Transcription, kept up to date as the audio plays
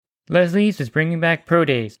Leslie's is bringing back Pro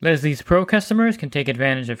Days. Leslie's Pro customers can take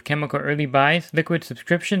advantage of chemical early buys, liquid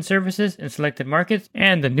subscription services in selected markets,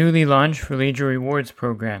 and the newly launched Leisure Rewards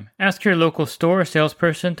program. Ask your local store or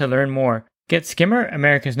salesperson to learn more. Get Skimmer,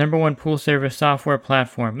 America's #1 pool service software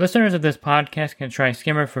platform. Listeners of this podcast can try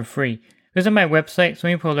Skimmer for free. Visit my website,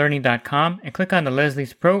 swimmingpoollearning.com, and click on the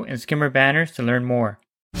Leslie's Pro and Skimmer banners to learn more.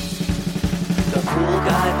 The Pool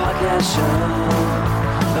Guy Podcast Show.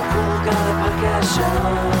 The Pool Guy Podcast Show.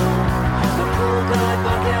 The Pool Guy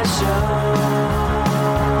Podcast Show.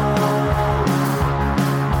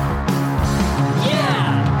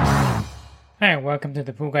 Yeah! Hi, welcome to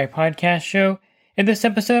the Pool Guy Podcast Show. In this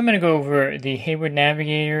episode, I'm going to go over the Hayward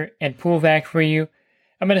Navigator and Pool Vac for you.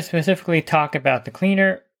 I'm going to specifically talk about the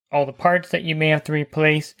cleaner, all the parts that you may have to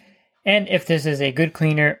replace, and if this is a good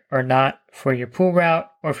cleaner or not for your pool route,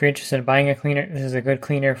 or if you're interested in buying a cleaner, this is a good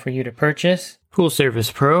cleaner for you to purchase. Pool Service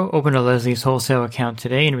Pro. Open a Leslie's wholesale account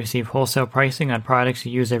today and receive wholesale pricing on products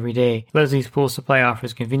you use every day. Leslie's Pool Supply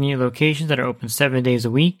offers convenient locations that are open 7 days a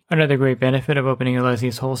week. Another great benefit of opening a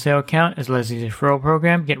Leslie's wholesale account is Leslie's referral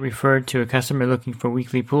program. Get referred to a customer looking for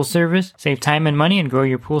weekly pool service. Save time and money and grow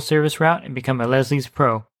your pool service route and become a Leslie's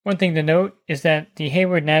Pro. One thing to note is that the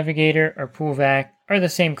Hayward Navigator or Pool Vac are the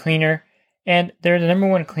same cleaner, and they're the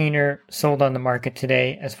 #1 cleaner sold on the market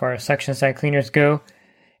today as far as suction side cleaners go.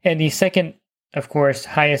 And the second, of course,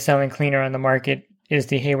 highest selling cleaner on the market is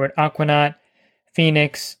the Hayward Aquanaut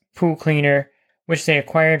Phoenix Pool Cleaner, which they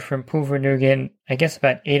acquired from Pool Vernugan, I guess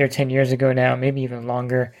about 8 or 10 years ago now, maybe even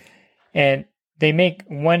longer. And they make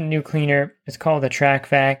one new cleaner. It's called the Track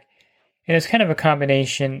Vac, and it's kind of a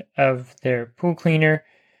combination of their pool cleaner.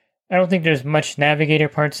 I don't think there's much Navigator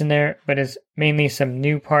parts in there, but it's mainly some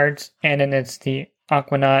new parts, and then it's the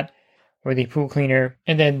Aquanaut or the pool cleaner,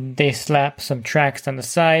 and then they slap some tracks on the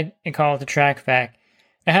side and call it the Track Vac.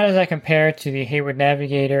 Now, how does that compare to the Hayward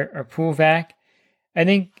Navigator or Pool Vac? I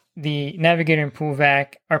think the Navigator and Pool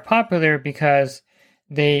Vac are popular because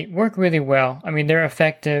they work really well. I mean, they're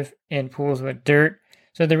effective in pools with dirt,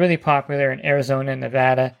 so they're really popular in Arizona and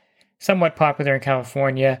Nevada, somewhat popular in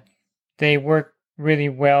California. They work really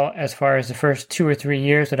well as far as the first 2 or 3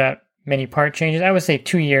 years without many part changes. I would say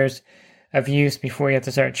 2 years of use before you have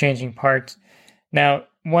to start changing parts. Now,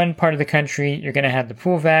 one part of the country, you're going to have the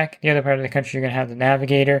Pool Vac. The other part of the country, you're going to have the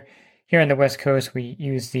Navigator. Here on the West Coast, we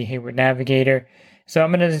use the Hayward Navigator. So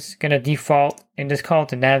I'm just going to default and just call it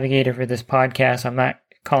the Navigator for this podcast. I'm not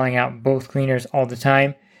calling out both cleaners all the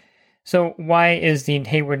time. So why is the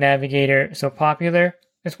Hayward Navigator so popular?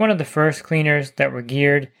 It's one of the first cleaners that were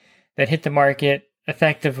geared, that hit the market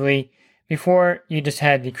effectively. Before, you just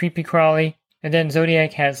had the Creepy Crawly, and then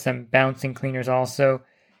Zodiac had some bouncing cleaners also.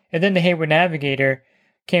 And then the Hayward Navigator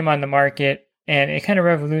came on the market, and it kind of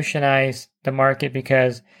revolutionized the market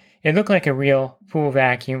because it looked like a real pool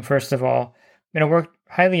vacuum, first of all. And it worked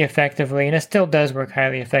highly effectively, and it still does work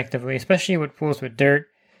highly effectively, especially with pools with dirt.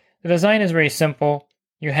 The design is very simple.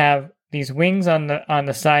 You have these wings on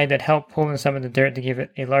the side that help pull in some of the dirt to give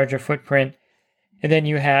it a larger footprint. And then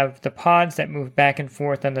you have the pods that move back and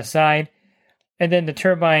forth on the side. And then the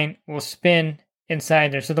turbine will spin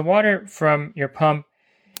inside there. So the water from your pump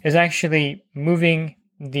is actually moving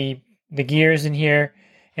the gears in here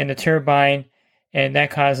and the turbine, and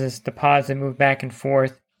that causes the pods to move back and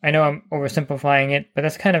forth. I know I'm oversimplifying it, but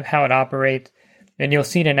that's kind of how it operates. And you'll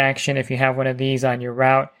see it in action if you have one of these on your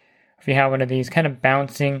route, if you have one of these kind of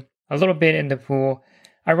bouncing a little bit in the pool.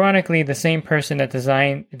 Ironically, the same person that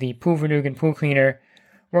designed the Pool Vernugan pool cleaner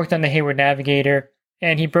worked on the Hayward Navigator,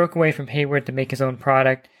 and he broke away from Hayward to make his own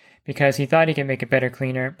product because he thought he could make a better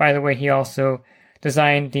cleaner. By the way, he also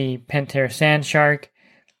designed the Pentair Sand Shark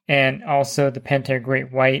and also the Pentair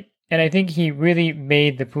Great White, and I think he really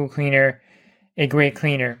made the pool cleaner a great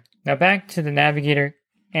cleaner. Now back to the Navigator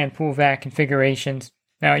and Pool Vac configurations.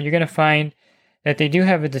 Now you're going to find that they do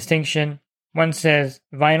have a distinction. One says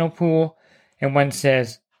vinyl pool and one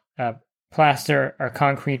says plaster or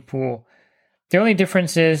concrete pool. The only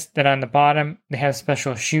difference is that on the bottom, they have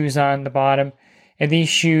special shoes on the bottom. And these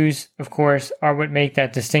shoes, of course, are what make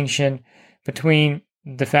that distinction between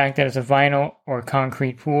the fact that it's a vinyl or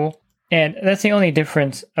concrete pool. And that's the only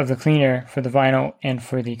difference of the cleaner for the vinyl and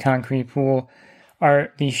for the concrete pool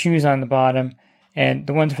are the shoes on the bottom. And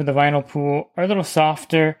the ones for the vinyl pool are a little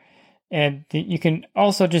softer. And you can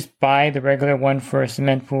also just buy the regular one for a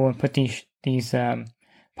cement pool and put these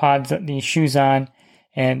pods, these shoes on.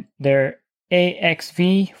 And they're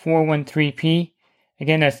AXV413P.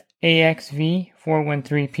 Again, that's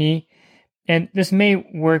AXV413P. And this may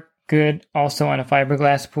work good also on a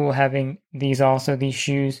fiberglass pool, having these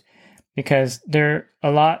shoes, because they're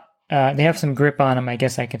a lot, they have some grip on them, I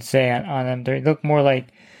guess I could say, on them. They look more like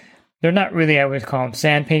They're not really, I would call them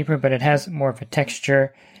sandpaper, but it has more of a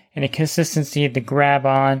texture and a consistency to grab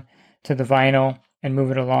on to the vinyl and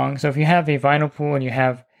move it along. So if you have a vinyl pool and you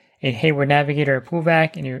have a Hayward Navigator or pool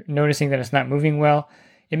vac and you're noticing that it's not moving well,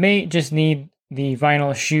 it may just need the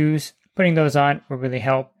vinyl shoes. Putting those on will really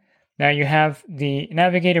help. Now you have the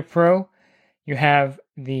Navigator Pro, you have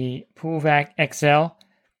the Pool Vac XL,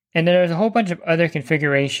 and there's a whole bunch of other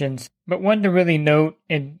configurations, but one to really note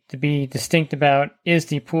and to be distinct about is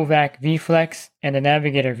the Pool Vac V-Flex and the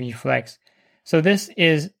Navigator V-Flex. So this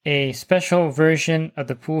is a special version of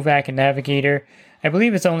the Pool Vac and Navigator. I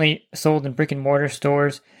believe it's only sold in brick and mortar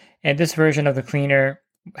stores, and this version of the cleaner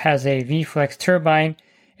has a V-Flex turbine.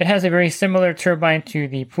 It has a very similar turbine to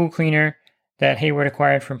the pool cleaner that Hayward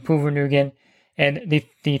acquired from Pulvernugan, and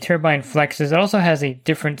the turbine flexes. It also has a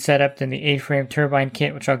different setup than the A-frame turbine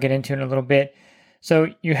kit, which I'll get into in a little bit. So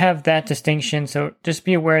you have that distinction. So just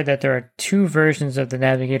be aware that there are two versions of the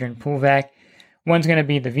Navigator and Pool Vac. One's going to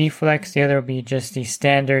be the V-Flex, the other will be just the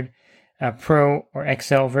standard Pro or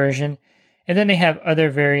XL version. And then they have other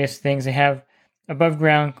various things. They have above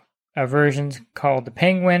ground versions called the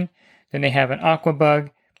Penguin. Then they have an Aquabug.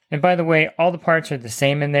 And by the way, all the parts are the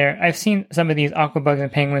same in there. I've seen some of these Aquabugs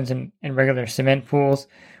and Penguins in regular cement pools,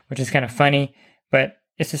 which is kind of funny, but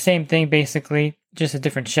it's the same thing basically, just a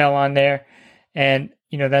different shell on there. And,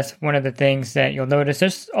 that's one of the things that you'll notice.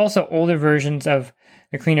 There's also older versions of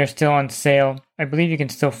the cleaner still on sale. I believe you can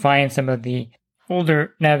still find some of the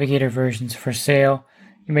older Navigator versions for sale.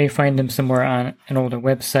 You may find them somewhere on an older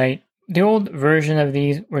website. The old version of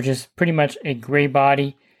these were just pretty much a gray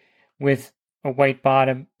body with a white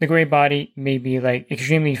bottom. The gray body may be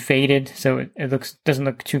extremely faded, so it doesn't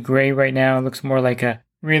look too gray right now. It looks more like a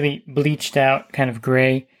really bleached out kind of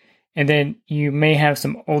gray. And then you may have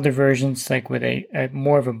some older versions with a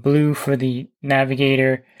more of a blue for the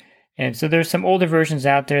Navigator. And so there's some older versions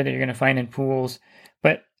out there that you're going to find in pools,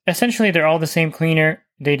 but essentially they're all the same cleaner.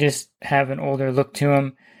 They just have an older look to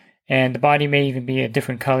them, and the body may even be a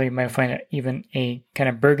different color. You might find even a kind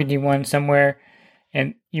of burgundy one somewhere.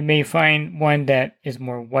 And you may find one that is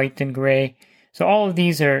more white than gray. So all of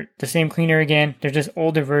these are the same cleaner again. They're just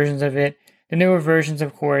older versions of it. The newer versions,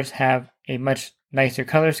 of course, have a much nicer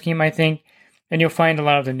color scheme, I think. And you'll find a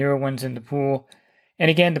lot of the newer ones in the pool. And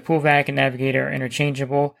again, the Pool Vac and Navigator are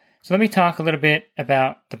interchangeable. So let me talk a little bit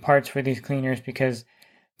about the parts for these cleaners, because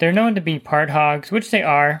they're known to be part hogs, which they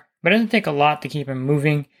are, but it doesn't take a lot to keep them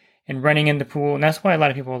moving and running in the pool. And that's why a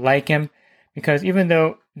lot of people like them. Because even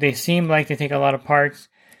though they seem like they take a lot of parts,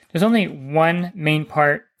 there's only one main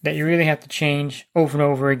part that you really have to change over and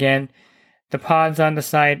over again. The pods on the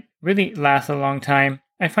side really last a long time.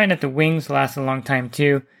 I find that the wings last a long time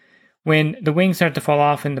too. When the wings start to fall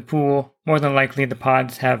off in the pool, more than likely the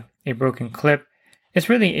pods have a broken clip. It's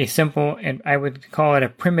really a simple, and I would call it a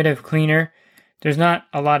primitive cleaner. There's not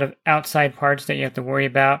a lot of outside parts that you have to worry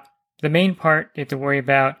about. The main part you have to worry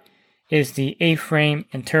about is the A-frame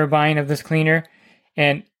and turbine of this cleaner,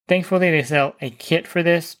 and thankfully they sell a kit for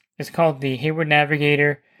this. It's called the Hayward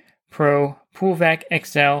Navigator Pro Pool Vac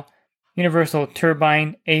XL Universal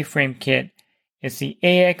Turbine A-frame kit. It's the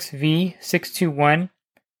AXV621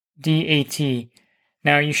 DAT.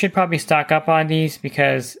 Now you should probably stock up on these,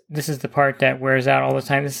 because this is the part that wears out all the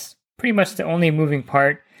time. This is pretty much the only moving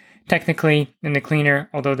part technically in the cleaner,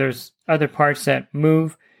 although there's other parts that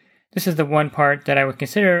move. This is the one part that I would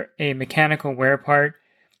consider a mechanical wear part.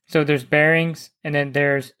 So there's bearings, and then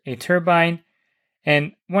there's a turbine.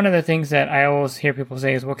 And one of the things that I always hear people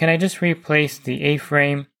say is, well, can I just replace the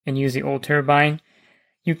A-frame and use the old turbine?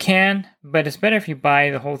 You can, but it's better if you buy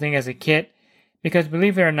the whole thing as a kit, because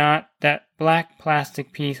believe it or not, that black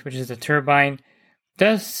plastic piece, which is the turbine,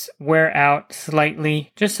 does wear out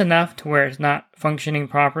slightly, just enough to where it's not functioning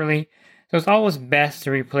properly. So it's always best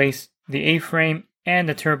to replace the A-frame and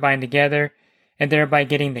the turbine together, and thereby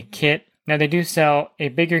getting the kit. Now they do sell a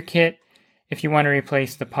bigger kit if you want to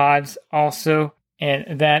replace the pods also,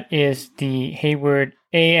 and that is the Hayward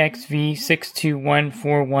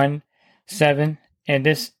AXV621417, and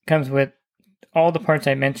this comes with all the parts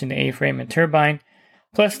I mentioned, the A-frame and turbine,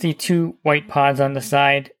 plus the two white pods on the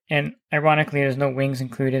side, and ironically there's no wings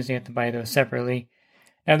included, so you have to buy those separately.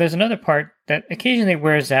 Now there's another part that occasionally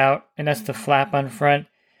wears out, and that's the flap on front.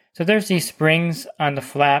 So there's these springs on the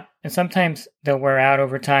flap, and sometimes they'll wear out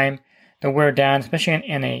over time. They'll wear down, especially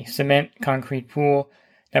in a cement concrete pool.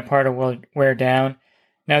 That part will wear down.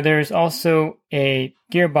 Now there's also a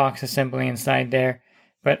gearbox assembly inside there,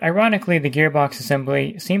 but ironically the gearbox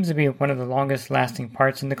assembly seems to be one of the longest lasting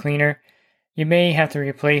parts in the cleaner. You may have to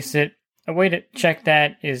replace it. A way to check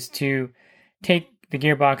that is to take the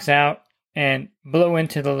gearbox out and blow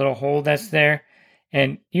into the little hole that's there,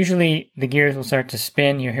 and usually the gears will start to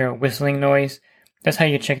spin. You'll hear a whistling noise. That's how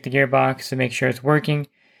you check the gearbox to make sure it's working.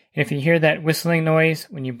 And if you hear that whistling noise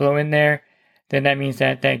when you blow in there, then that means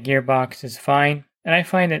that that gearbox is fine. And I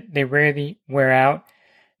find that they rarely wear out.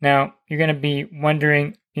 Now, you're going to be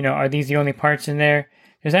wondering, are these the only parts in there?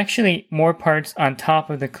 There's actually more parts on top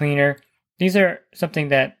of the cleaner. These are something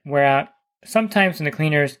that wear out sometimes when the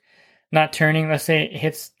cleaner's not turning. Let's say it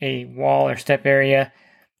hits a wall or step area,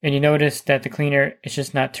 and you notice that the cleaner is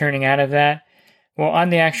just not turning out of that. Well, on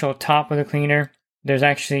the actual top of the cleaner, there's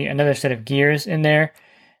actually another set of gears in there,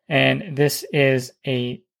 and this is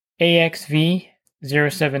a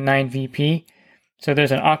AXV079VP. So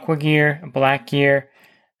there's an aqua gear, a black gear,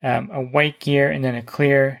 a white gear, and then a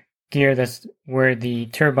clear gear. That's where the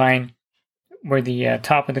turbine, where the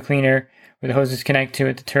top of the cleaner, where the hoses connect to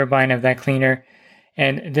it, the turbine of that cleaner.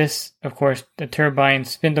 And this, of course, the turbine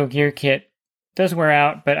spindle gear kit does wear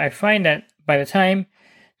out, but I find that by the time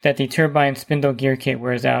that the turbine spindle gear kit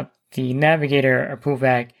wears out, the Navigator or pool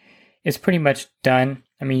vac is pretty much done.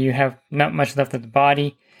 I mean, you have not much left of the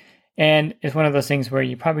body, and it's one of those things where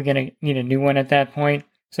you're probably going to need a new one at that point.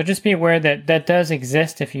 So just be aware that that does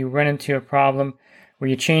exist if you run into a problem where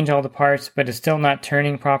you change all the parts, but it's still not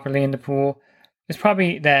turning properly in the pool. It's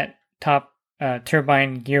probably that top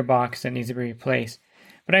turbine gearbox that needs to be replaced.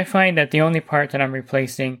 But I find that the only part that I'm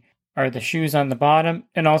replacing are the shoes on the bottom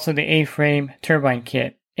and also the A-frame turbine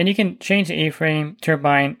kit. And you can change the A-frame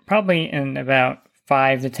turbine probably in about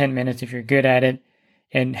 5 to 10 minutes if you're good at it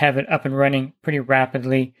and have it up and running pretty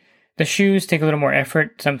rapidly. The shoes take a little more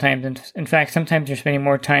effort sometimes. In fact, sometimes you're spending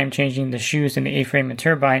more time changing the shoes in the A-frame and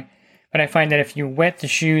turbine. But I find that if you wet the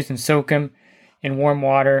shoes and soak them in warm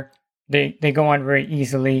water, they go on very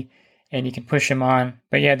easily and you can push them on.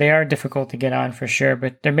 But yeah, they are difficult to get on for sure,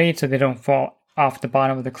 but they're made so they don't fall off the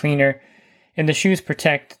bottom of the cleaner. And the shoes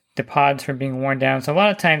protect the pods from being worn down. So a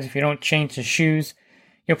lot of times if you don't change the shoes,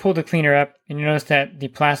 you'll pull the cleaner up and you notice that the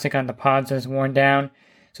plastic on the pods is worn down.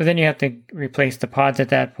 So then you have to replace the pods at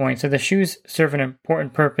that point. So the shoes serve an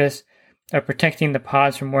important purpose of protecting the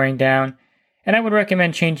pods from wearing down. And I would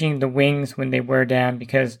recommend changing the wings when they wear down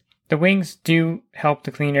because the wings do help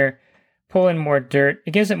the cleaner pull in more dirt.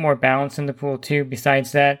 It gives it more balance in the pool too,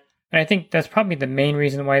 besides that. And I think that's probably the main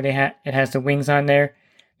reason why it has the wings on there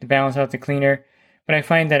to balance out the cleaner. But I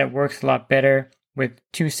find that it works a lot better with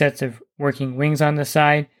 2 sets of working wings on the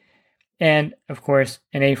side. And, of course,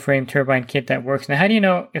 an A-frame turbine kit that works. Now, how do you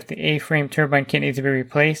know if the A-frame turbine kit needs to be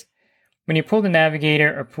replaced? When you pull the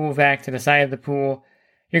Navigator or pool vac to the side of the pool,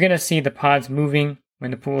 you're going to see the pods moving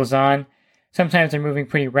when the pool is on. Sometimes they're moving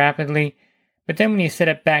pretty rapidly. But then when you set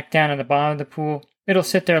it back down at the bottom of the pool, it'll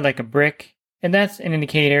sit there like a brick. And that's an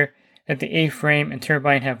indicator that the A-frame and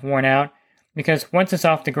turbine have worn out. Because once it's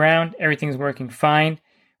off the ground, everything's working fine.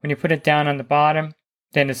 When you put it down on the bottom,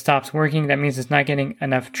 then it stops working. That means it's not getting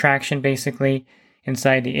enough traction basically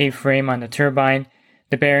inside the A-frame on the turbine.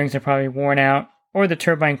 The bearings are probably worn out, or the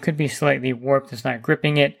turbine could be slightly warped. It's not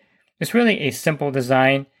gripping it. It's really a simple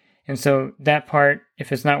design. And so that part,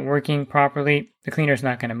 if it's not working properly, the cleaner's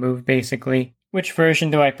not going to move basically. Which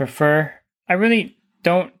version do I prefer? I really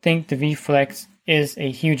don't think the V-Flex is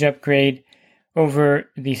a huge upgrade over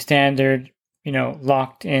the standard,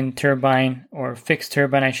 locked in turbine or fixed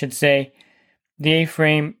turbine, I should say. The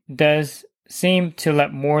A-frame does seem to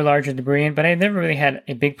let more larger debris in, but I never really had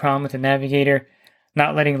a big problem with the Navigator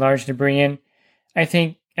not letting large debris in. I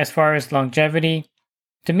think as far as longevity,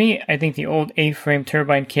 to me, I think the old A-frame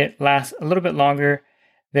turbine kit lasts a little bit longer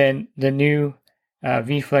than the new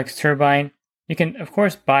V-Flex turbine. You can, of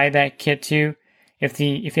course, buy that kit too. If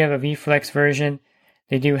you have a V-Flex version,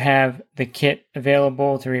 they do have the kit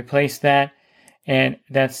available to replace that, and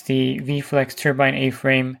that's the V-Flex turbine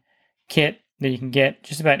A-frame kit that you can get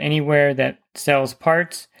just about anywhere that sells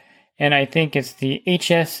parts. And I think it's the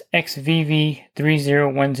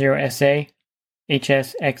HSXVV3010SA.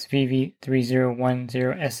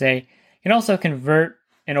 HSXVV3010SA. You can also convert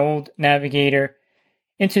an old Navigator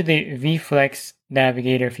into the V-Flex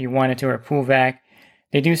Navigator if you wanted to, or a pool vac.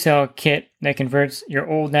 They do sell a kit that converts your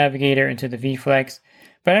old Navigator into the V-Flex,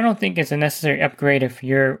 but I don't think it's a necessary upgrade if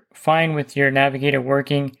you're fine with your Navigator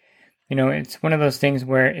working. It's one of those things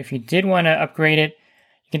where if you did want to upgrade it,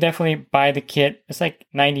 you can definitely buy the kit. It's like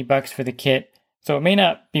 $90 for the kit. So it may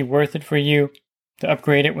not be worth it for you to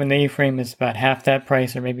upgrade it when the A-frame is about half that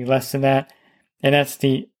price or maybe less than that. And that's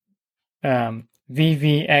the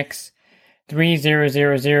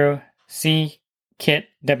VVX3000C Kit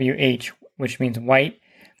WH, which means white.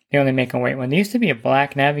 They only make a white one. There used to be a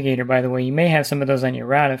black Navigator, by the way. You may have some of those on your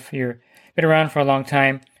route. If you've been around for a long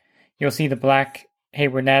time, you'll see the black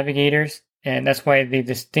Hayward Navigators, and that's why they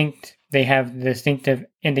they have the distinctive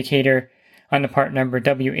indicator on the part number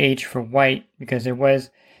WH for white, because there was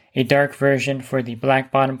a dark version for the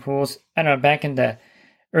black bottom pools. I don't know, back in the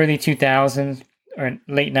early 2000s or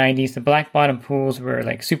late 90s, the black bottom pools were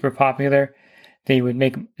like super popular. They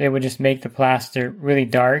would just make the plaster really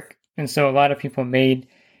dark. And so a lot of people made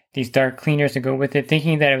these dark cleaners to go with it,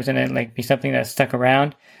 thinking that it was going to like be something that stuck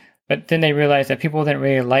around. But then they realized that people didn't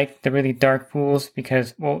really like the really dark pools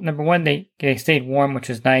because, well, number one, they stayed warm, which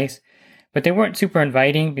was nice, but they weren't super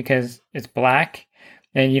inviting because it's black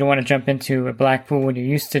and you don't want to jump into a black pool when you're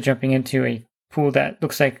used to jumping into a pool that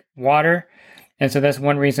looks like water. And so that's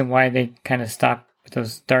one reason why they kind of stopped with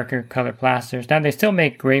those darker color plasters. Now they still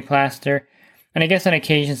make gray plaster, and I guess on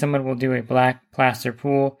occasion someone will do a black plaster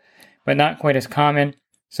pool, but not quite as common.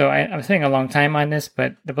 So I was spending a long time on this,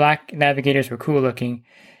 but the black Navigators were cool looking,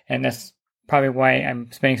 and that's probably why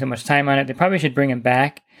I'm spending so much time on it. They probably should bring them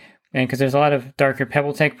back, and because there's a lot of darker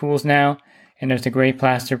PebbleTech pools now, and there's the gray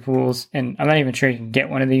plaster pools, and I'm not even sure you can get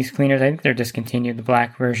one of these cleaners. I think they're discontinued, the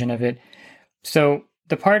black version of it. So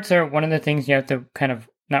the parts are one of the things you have to kind of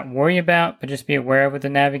not worry about, but just be aware of with the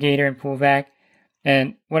Navigator and PoolVac.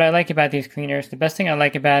 And what I like about these cleaners, the best thing I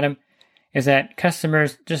like about them is that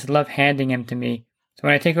customers just love handing them to me. So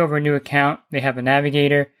when I take over a new account, they have a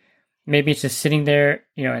Navigator. Maybe it's just sitting there,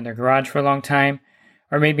 in their garage for a long time,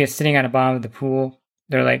 or maybe it's sitting on the bottom of the pool.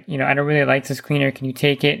 They're like, I don't really like this cleaner. Can you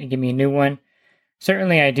take it and give me a new one?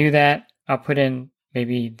 Certainly I do that. I'll put in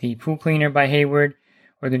maybe the pool cleaner by Hayward,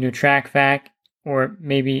 or the new Track Vac, or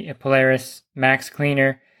maybe a Polaris Max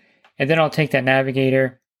cleaner. And then I'll take that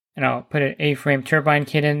Navigator and I'll put an A-frame turbine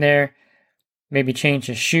kit in there, maybe change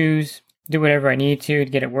the shoes, do whatever I need to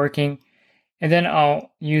get it working. And then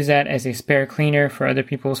I'll use that as a spare cleaner for other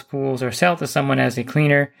people's pools, or sell to someone as a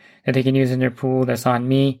cleaner that they can use in their pool that's on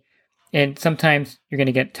me. And sometimes you're going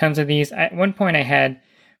to get tons of these. At one point I had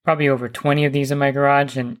probably over 20 of these in my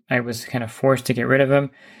garage, and I was kind of forced to get rid of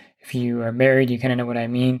them. If you are married, you kind of know what I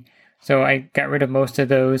mean. So I got rid of most of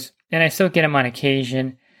those, and I still get them on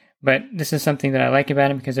occasion. But this is something that I like about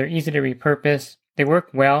them because they're easy to repurpose. They work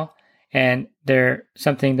well, and they're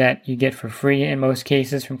something that you get for free in most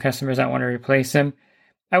cases from customers that want to replace them.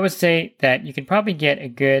 I would say that you can probably get a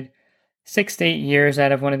good 6 to 8 years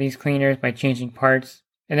out of one of these cleaners by changing parts.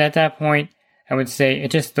 And at that point, I would say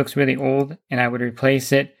it just looks really old and I would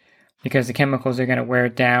replace it because the chemicals are going to wear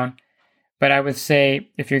it down. But I would say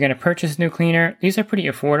if you're going to purchase a new cleaner, these are pretty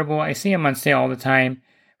affordable. I see them on sale all the time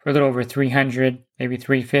for a little over $300, maybe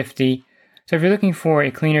 $350. So if you're looking for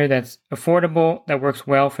a cleaner that's affordable, that works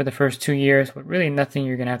well for the first 2 years, with really nothing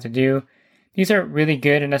you're going to have to do, these are really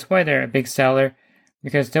good, and that's why they're a big seller,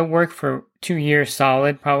 because they'll work for 2 years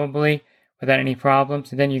solid, probably, without any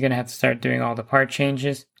problems, and then you're going to have to start doing all the part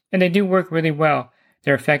changes. And they do work really well.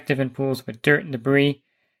 They're effective in pools with dirt and debris,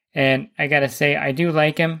 and I got to say, I do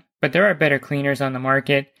like them, but there are better cleaners on the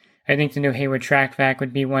market. I think the new Hayward Track Vac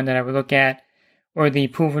would be one that I would look at, or the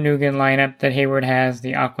Pool Vernugan lineup that Hayward has,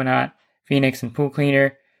 the Aquanaut, Phoenix, and Pool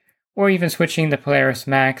Cleaner, or even switching the Polaris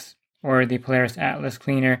Max or the Polaris Atlas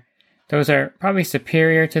cleaner. Those are probably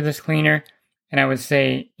superior to this cleaner, and I would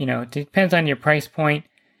say, it depends on your price point,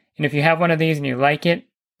 and if you have one of these and you like it,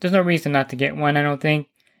 there's no reason not to get one, I don't think,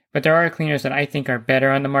 but there are cleaners that I think are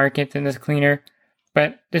better on the market than this cleaner,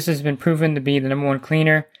 but this has been proven to be the number one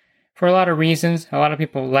cleaner for a lot of reasons. A lot of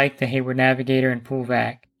people like the Hayward Navigator and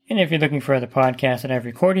PoolVac. And if you're looking for other podcasts that I've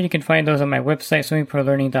recorded, you can find those on my website,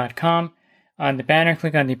 swimmingprolearning.com. On the banner,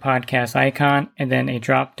 click on the podcast icon, and then a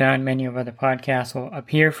drop-down menu of other podcasts will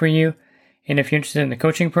appear for you. And if you're interested in the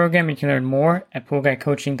coaching program, you can learn more at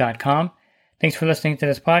poolguycoaching.com. Thanks for listening to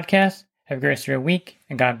this podcast. Have a great rest of your week,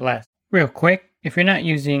 and God bless. Real quick, if you're not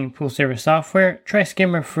using pool service software, try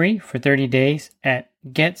Skimmer free for 30 days at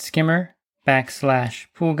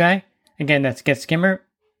getskimmer.com/poolguy. Again, that's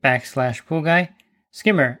getskimmer.com/poolguy.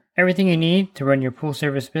 Skimmer, everything you need to run your pool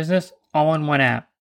service business all in one app.